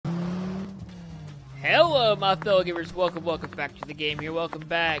Hello, my fellow gamers. Welcome back to the game here. Welcome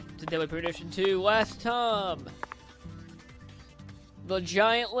back to Premonition 2. Last time, the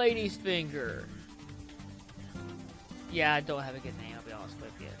giant lady's finger. Yeah, I don't have a good name, I'll be honest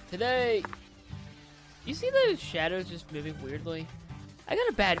with you. Today, you see those shadows just moving weirdly? I got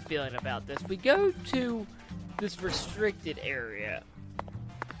a bad feeling about this. We go to this restricted area.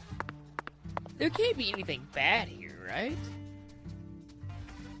 There can't be anything bad here, right?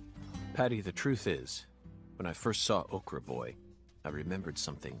 Patty, the truth is, when I first saw Okra Boy, I remembered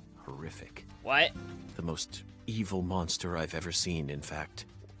something horrific. What? The most evil monster I've ever seen, in fact.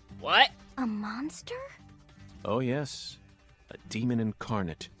 What? A monster? Oh yes, a demon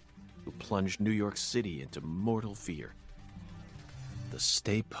incarnate who plunged New York City into mortal fear. The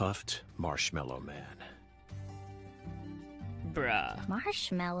Stay Puft Marshmallow Man. Bruh.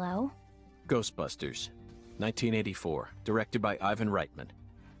 Marshmallow? Ghostbusters, 1984, directed by Ivan Reitman.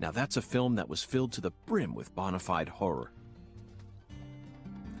 Now that's a film that was filled to the brim with bona fide horror.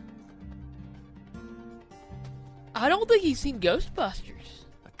 I don't think he's seen Ghostbusters.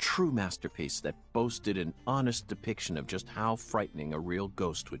 A true masterpiece that boasted an honest depiction of just how frightening a real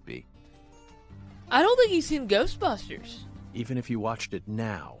ghost would be. I don't think he's seen Ghostbusters. Even if you watched it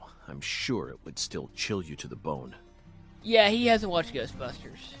now, I'm sure it would still chill you to the bone. Yeah, he hasn't watched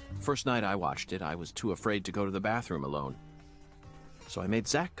Ghostbusters. First night I watched it, I was too afraid to go to the bathroom alone. So I made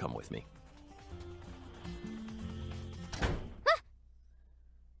Zach come with me.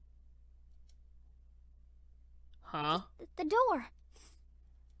 Huh? The door.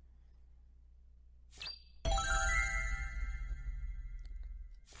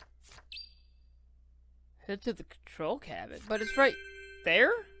 Head to the control cabin, but it's right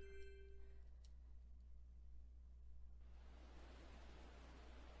there?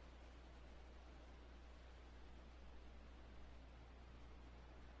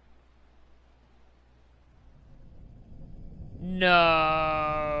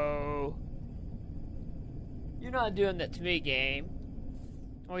 No. You're not doing that to me, game.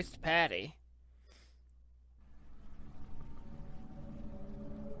 At least to Patty.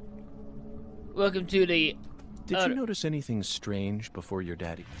 Welcome to the... Did you notice anything strange before your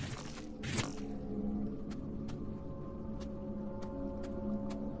daddy?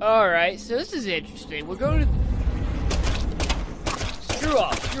 Alright, so this is interesting. We're going to... Screw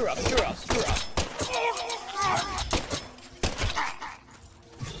off, screw off, screw off, screw off.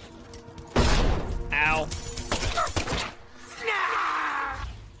 Ow.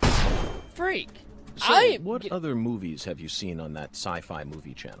 Freak. So, what other movies have you seen on that sci-fi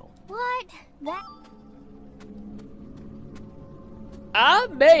movie channel? What? That... I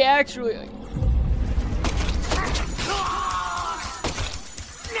may actually...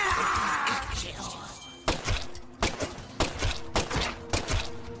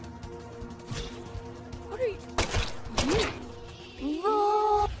 What are you...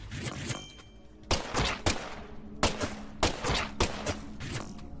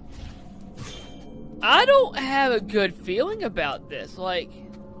 I don't have a good feeling about this. Like,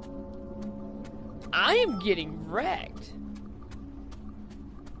 I am getting wrecked.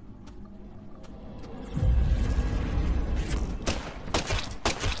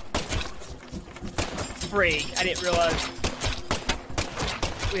 Freak, I didn't realize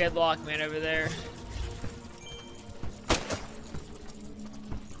we had Lockman over there.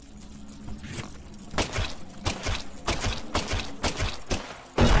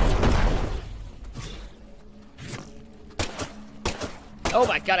 Oh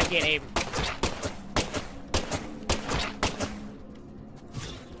my god, I can't aim.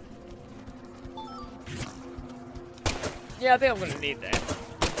 Yeah, I think I'm gonna need that.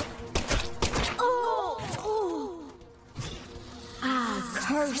 Oh! Ah,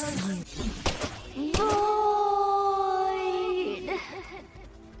 curse you. Void!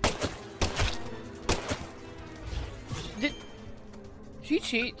 Did she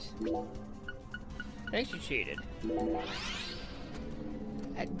cheat? I think she cheated.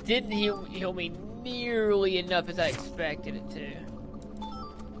 That didn't heal me nearly enough as I expected it to.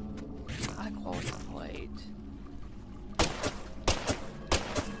 High quality plate.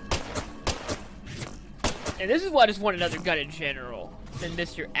 And this is why I just want another gun in general than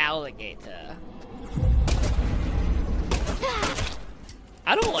Mr. Alligator.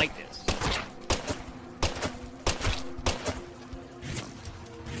 I don't like this.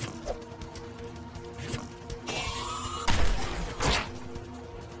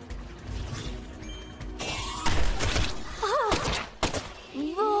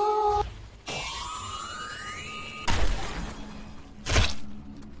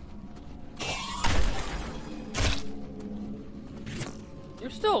 You're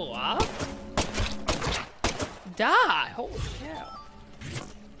still alive? die. Holy cow.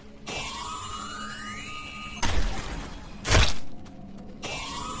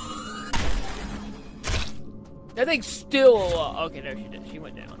 That thing's still alive. Okay, no, she did. She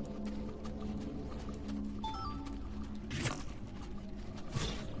went down.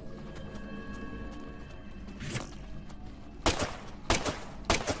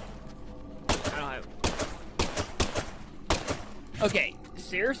 I don't have... Okay,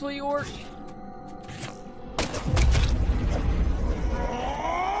 seriously, York?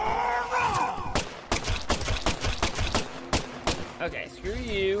 Okay, screw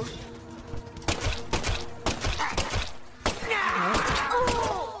you.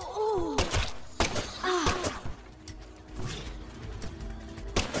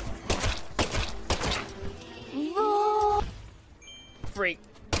 Freak.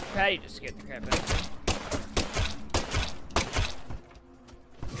 Patty just scared the crap out of me.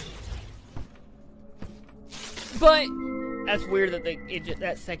 But that's weird that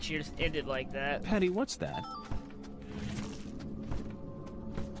that section just ended like that. Patty, what's that?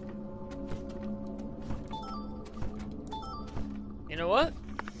 You know what?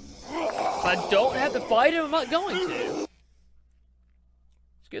 If I don't have to fight him, I'm not going to.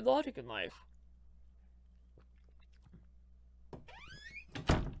 It's good logic in life.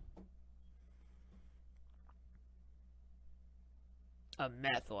 A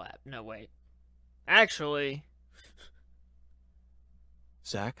meth lab. No, wait. Actually...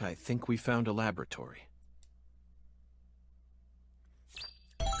 Zach, I think we found a laboratory.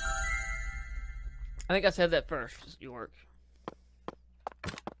 I think I said that first, York.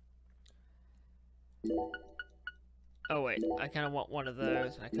 Oh, wait. I kind of want one of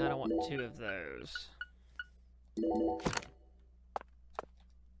those, and I kind of want two of those.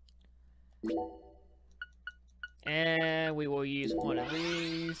 And we will use one of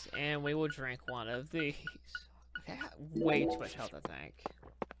these, and we will drink one of these. Okay, I got way too much health, I think.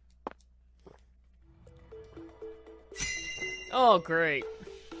 Oh, great.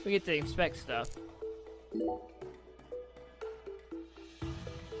 We get to inspect stuff.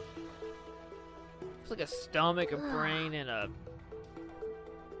 It's like a stomach, a brain, and a...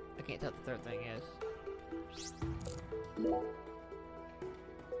 I can't tell what the third thing is.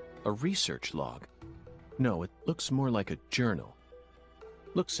 A research log. No, it looks more like a journal.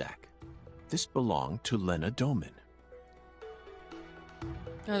 Look, Zach. This belonged to Lena Doman.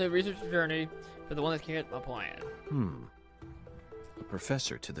 Oh, the research journey for the one that carried my plan. A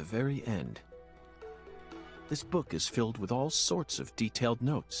professor to the very end. This book is filled with all sorts of detailed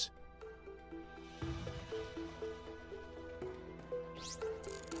notes.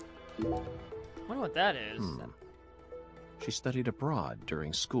 I wonder what that is. She studied abroad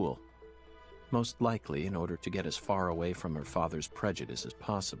during school. Most likely in order to get as far away from her father's prejudice as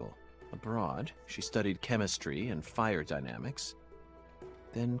possible. Abroad, she studied chemistry and fire dynamics,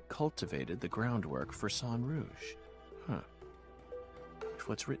 then cultivated the groundwork for Sang Rouge. If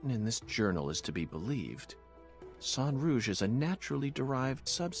what's written in this journal is to be believed, Sang Rouge is a naturally derived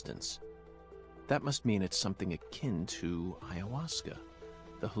substance. That must mean it's something akin to ayahuasca,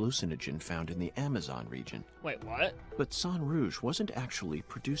 the hallucinogen found in the Amazon region. Wait, what? But Sang Rouge wasn't actually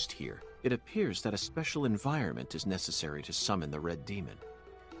produced here. It appears that a special environment is necessary to summon the Red Demon.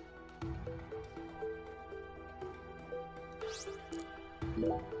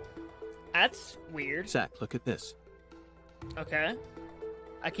 That's weird. Zach, look at this. Okay.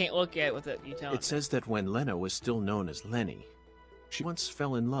 I can't look at it with it, you tell me. It says that when Lena was still known as Lenny, she once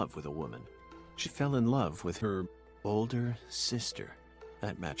fell in love with a woman. She fell in love with her older sister.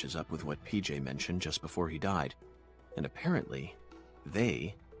 That matches up with what PJ mentioned just before he died. And apparently,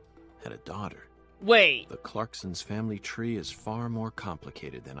 they had a daughter. Wait. The Clarksons' family tree is far more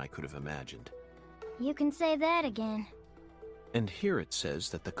complicated than I could have imagined. You can say that again. And here it says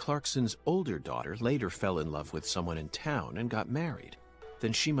that the Clarksons' older daughter later fell in love with someone in town and got married.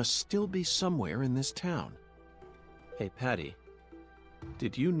 Then she must still be somewhere in this town. Hey, Patty,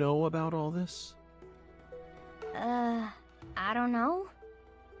 did you know about all this? I don't know.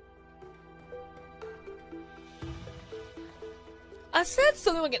 I said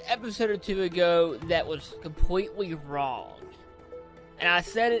something like an episode or two ago that was completely wrong. And I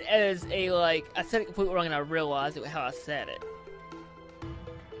said it as a, I said it completely wrong and I realized it how I said it.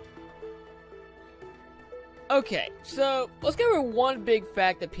 Okay, so let's go over one big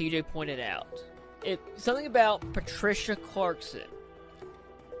fact that PJ pointed out. It's something about Patricia Clarkson.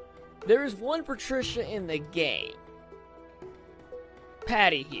 There is one Patricia in the game.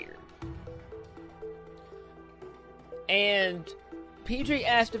 Patty here. And PJ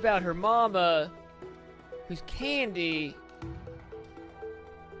asked about her mama, who's Candy.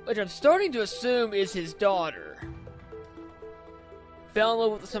 which I'm starting to assume is his daughter. Fell in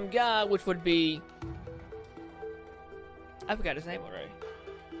love with some guy, which would be... I forgot his name already.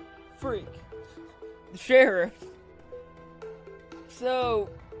 Freak. The sheriff. So,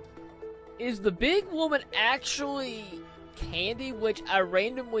 is the big woman actually Candy, which I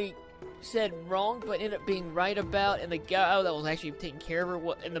randomly said wrong, but ended up being right about, and the guy that was actually taking care of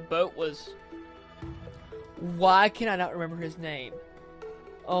her in the boat was... Why can I not remember his name?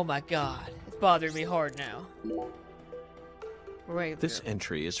 Oh my god, it's bothering me hard now. This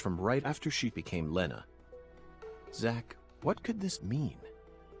entry is from right after she became Lena. Zach, what could this mean?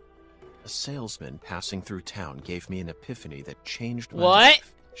 A salesman passing through town gave me an epiphany that changed my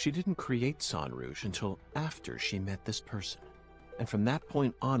life. She didn't create Sanrouge until after she met this person. And from that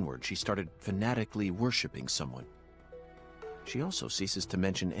point onward, she started fanatically worshipping someone. She also ceases to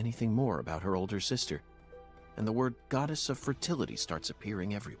mention anything more about her older sister, and the word goddess of fertility starts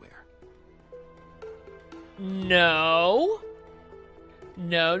appearing everywhere. No.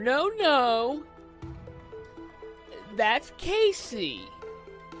 No, no, no. That's Casey.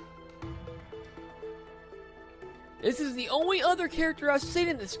 This is the only other character I've seen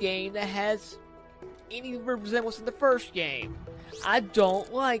in this game that has any resemblance to the first game. I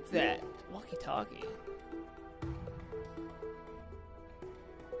don't like that. Walkie-talkie.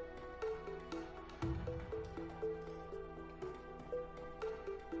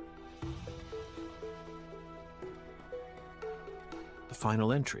 The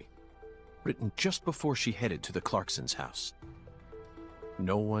final entry, written just before she headed to the Clarksons' house.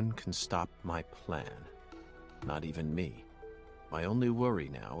 No one can stop my plan. Not even me. My only worry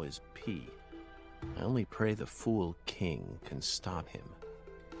now is P. I only pray the Fool King can stop him.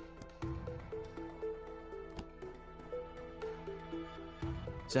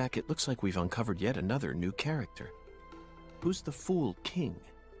 Zach, it looks like we've uncovered yet another new character. Who's the Fool King?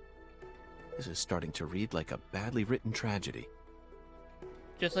 This is starting to read like a badly written tragedy.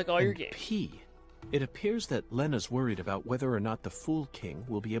 Just like all your games. P. It appears that Lena's worried about whether or not the Fool King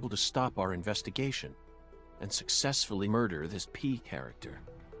will be able to stop our investigation and successfully murder this P character.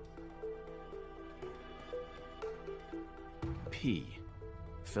 P.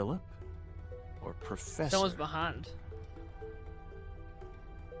 Philip? Or Professor? Someone's behind.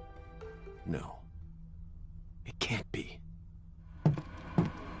 No. It can't be.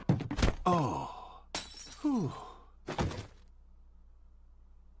 Oh. Whew.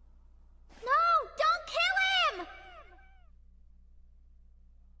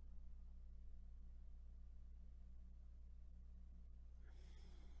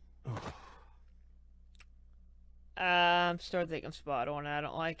 I'm starting to think I'm spot on. I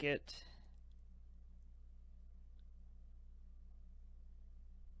don't like it.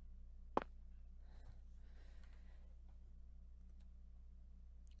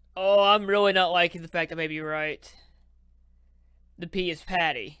 Oh, I'm really not liking the fact that maybe you're right. The P is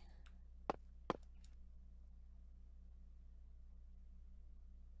Patty.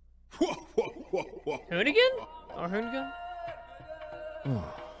 Hoonigan? Or Hoonigan?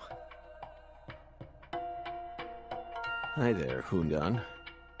 Hi there, Hoongan.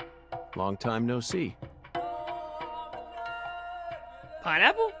 Long time no see.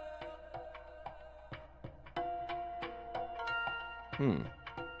 Pineapple?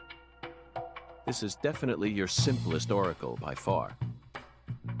 This is definitely your simplest oracle by far.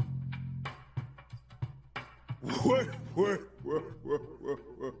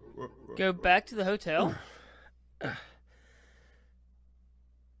 Go back to the hotel?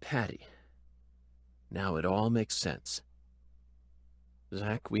 Patty. Now it all makes sense.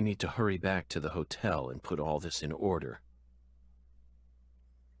 Zach, we need to hurry back to the hotel and put all this in order.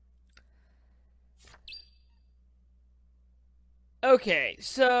 Okay,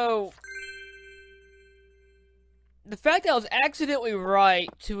 so... the fact that I was accidentally right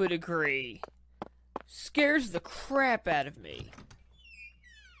to a degree scares the crap out of me.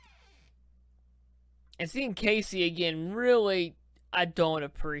 And seeing Casey again, really, I don't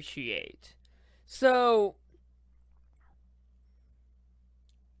appreciate. So...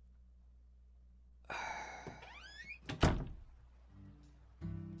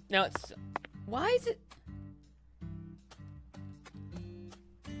 now it's... why is it...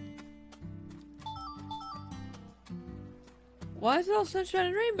 why is it all sunshine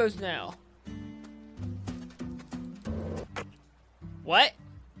and rainbows now? What?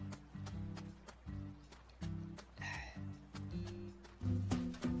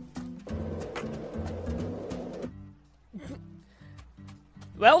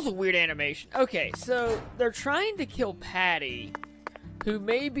 Well, that was a weird animation. Okay, so they're trying to kill Patty, who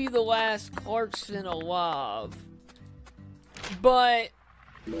may be the last Clarkson alive, but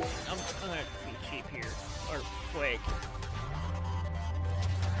I'm gonna be cheap here. Or quick.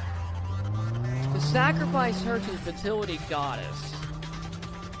 To sacrifice her to the fertility goddess.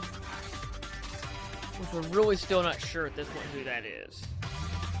 Which we're really still not sure at this point who that is.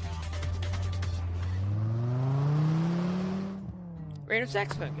 Random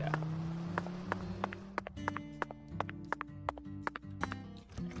saxophone guy.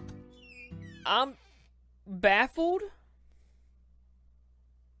 I'm baffled.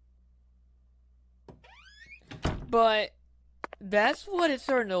 But that's what it's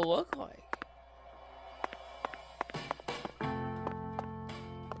starting to look like.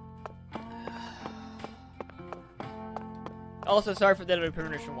 Also, sorry for that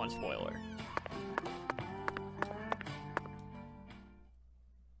Premonition 1 spoiler.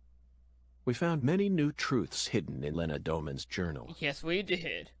 We found many new truths hidden in Lena Doman's journal. Yes, we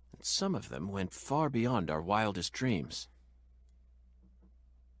did. Some of them went far beyond our wildest dreams.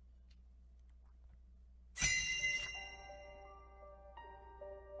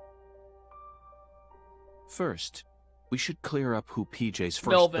 First, we should clear up who PJ's first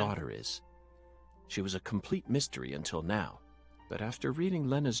Melvin. daughter is. She was a complete mystery until now, but after reading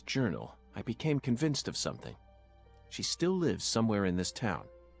Lena's journal, I became convinced of something. She still lives somewhere in this town.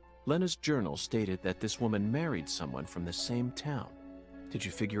 Lena's journal stated that this woman married someone from the same town. Did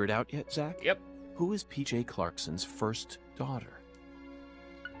you figure it out yet, Zach? Yep. Who is PJ Clarkson's first daughter?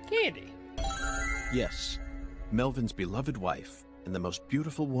 Candy. Yes, Melvin's beloved wife and the most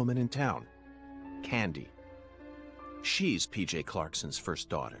beautiful woman in town, Candy. She's PJ Clarkson's first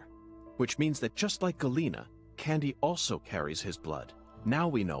daughter, which means that just like Galena, Candy also carries his blood. Now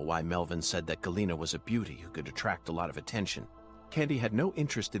we know why Melvin said that Galena was a beauty who could attract a lot of attention. Candy had no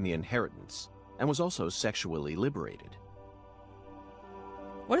interest in the inheritance and was also sexually liberated.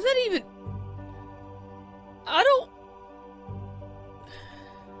 What does that even... I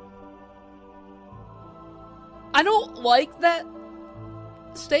don't like that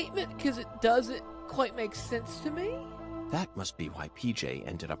statement because it doesn't quite make sense to me. That must be why PJ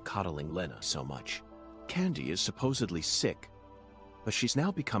ended up coddling Lena so much. Candy is supposedly sick, but she's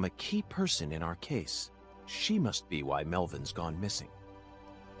now become a key person in our case. She must be why Melvin's gone missing.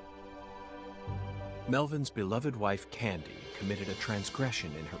 Melvin's beloved wife Candy committed a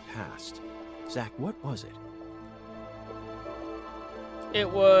transgression in her past. Zach, what was it? It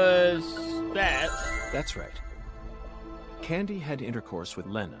was that. That's right. Candy had intercourse with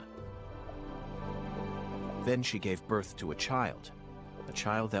Lena. Then she gave birth to a child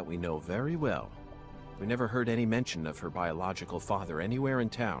that we know very well. We never heard any mention of her biological father anywhere in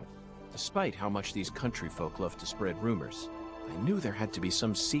town, despite how much these country folk love to spread rumors. I knew there had to be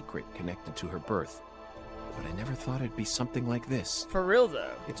some secret connected to her birth, but I never thought it'd be something like this. For real,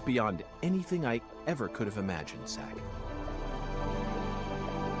 though. It's beyond anything I ever could have imagined, Zach.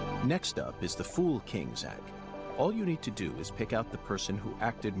 Next up is the Fool King, Zach. All you need to do is pick out the person who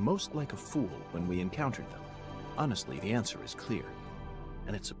acted most like a fool when we encountered them. Honestly, the answer is clear,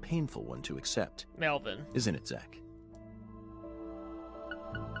 and it's a painful one to accept. Melvin. Isn't it, Zach?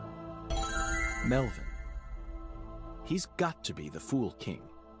 Melvin. He's got to be the Fool King.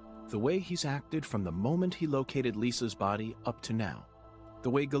 The way he's acted from the moment he located Lisa's body up to now. The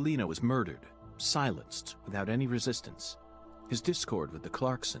way Galena was murdered, silenced, without any resistance. His discord with the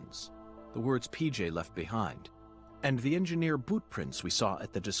Clarksons. The words PJ left behind. And the engineer boot prints we saw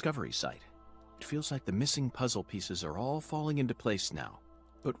at the discovery site. It feels like the missing puzzle pieces are all falling into place now.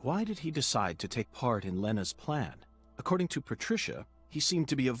 But why did he decide to take part in Lena's plan? According to Patricia, he seemed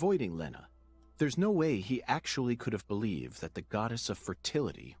to be avoiding Lena. There's no way he actually could have believed that the goddess of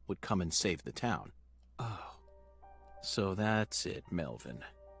fertility would come and save the town. Oh, so that's it, Melvin.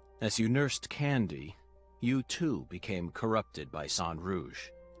 As you nursed Candy, you too became corrupted by Sang Rouge.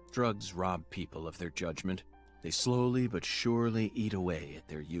 Drugs rob people of their judgment. They slowly but surely eat away at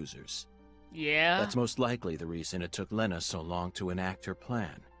their users. Yeah? That's most likely the reason it took Lena so long to enact her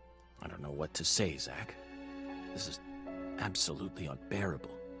plan. I don't know what to say, Zach. This is absolutely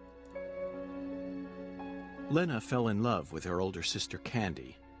unbearable. Lena fell in love with her older sister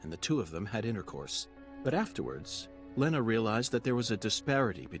Candy, and the two of them had intercourse. But afterwards, Lena realized that there was a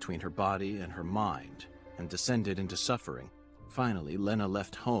disparity between her body and her mind, and descended into suffering. Finally, Lena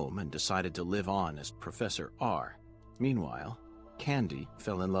left home and decided to live on as Professor R. Meanwhile, Candy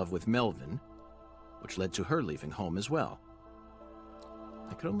fell in love with Melvin, which led to her leaving home as well.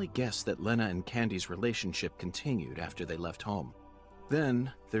 I could only guess that Lena and Candy's relationship continued after they left home.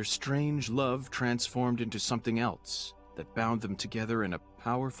 Then, their strange love transformed into something else that bound them together in a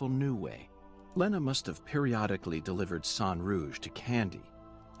powerful new way. Lena must have periodically delivered Sang Rouge to Candy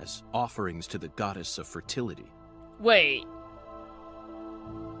as offerings to the goddess of fertility. Wait.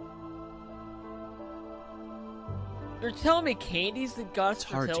 They're telling me candy's the goddess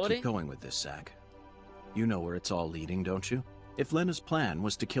It's hard to fertility? keep going with this, Zach. You know where it's all leading, don't you? If Lena's plan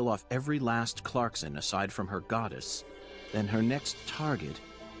was to kill off every last Clarkson aside from her goddess, then her next target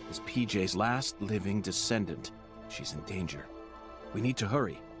is PJ's last living descendant. She's in danger. We need to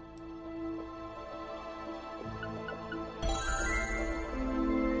hurry.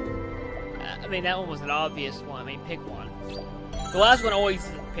 I mean, that one was an obvious one. I mean, pick one. The last one always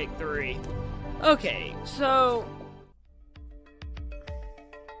is pick 3. Okay, so...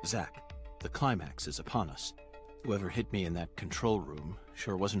 Zach, the climax is upon us. Whoever hit me in that control room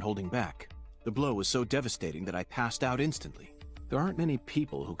sure wasn't holding back. The blow was so devastating that I passed out instantly. There aren't many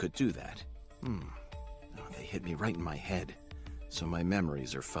people who could do that. Oh, they hit me right in my head, so my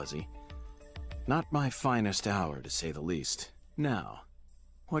memories are fuzzy. Not my finest hour, to say the least. Now,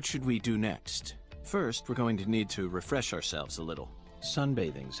 what should we do next? First, we're going to need to refresh ourselves a little.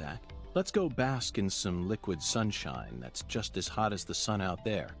 Sunbathing, Zach. Let's go bask in some liquid sunshine that's just as hot as the sun out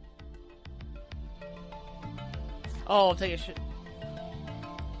there. Oh, I'll take a shit.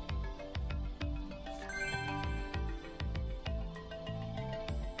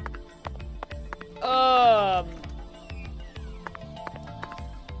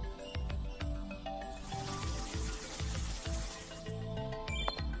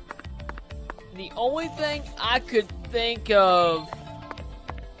 The only thing I could think of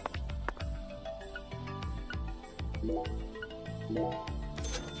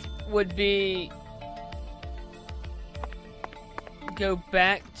would be go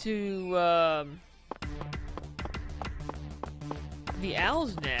back to the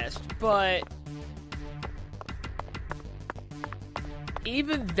owl's nest, but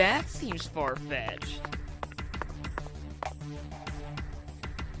even that seems far-fetched.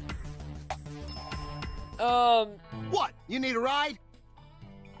 What? You need a ride?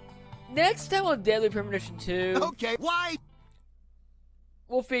 Next time on Deadly Premonition 2, Okay, why?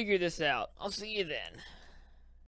 we'll figure this out. I'll see you then.